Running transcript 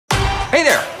Hey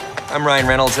there, I'm Ryan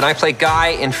Reynolds and I play Guy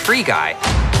in Free Guy.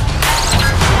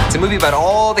 It's a movie about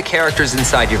all the characters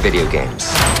inside your video games.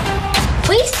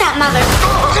 Please stop, mother.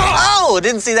 Oh,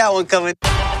 didn't see that one coming.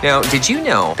 Now, did you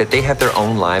know that they have their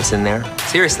own lives in there?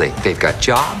 Seriously, they've got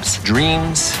jobs,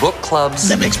 dreams, book clubs.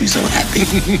 That makes me so happy.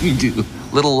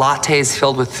 Little lattes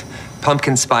filled with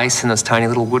pumpkin spice and those tiny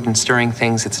little wooden stirring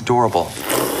things. It's adorable.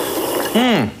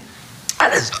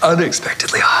 That is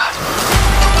unexpectedly hot.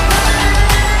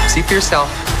 See for yourself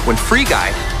when Free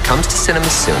Guy comes to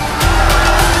cinemas soon.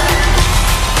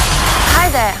 Hi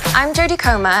there, I'm Jodie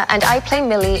Comer and I play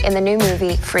Millie in the new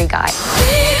movie Free Guy.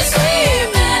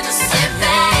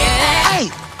 Hey!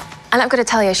 And I'm gonna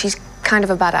tell you, she's kind of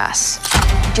a badass.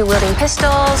 Dual-wielding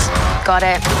pistols, got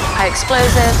it. High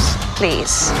explosives,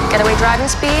 please. Getaway driving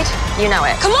speed, you know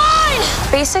it. Come on!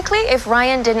 Basically, if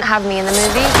Ryan didn't have me in the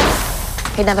movie,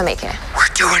 he'd never make it. We're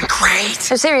doing great.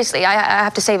 So seriously, I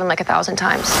have to save him like 1,000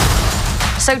 times.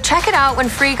 So check it out when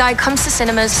Free Guy comes to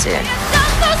cinemas soon.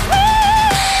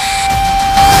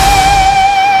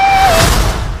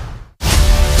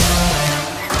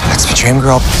 That's my dream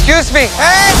girl. Excuse me.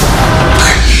 Hey!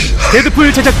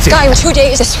 데드풀 제작진 Guy, in 2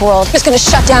 days, this world is gonna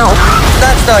shut down.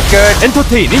 That's not good.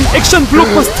 엔터테이닝 액션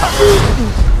블록버스터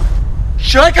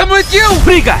Should I come with you?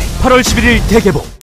 프리가이 8월 11일 대개봉.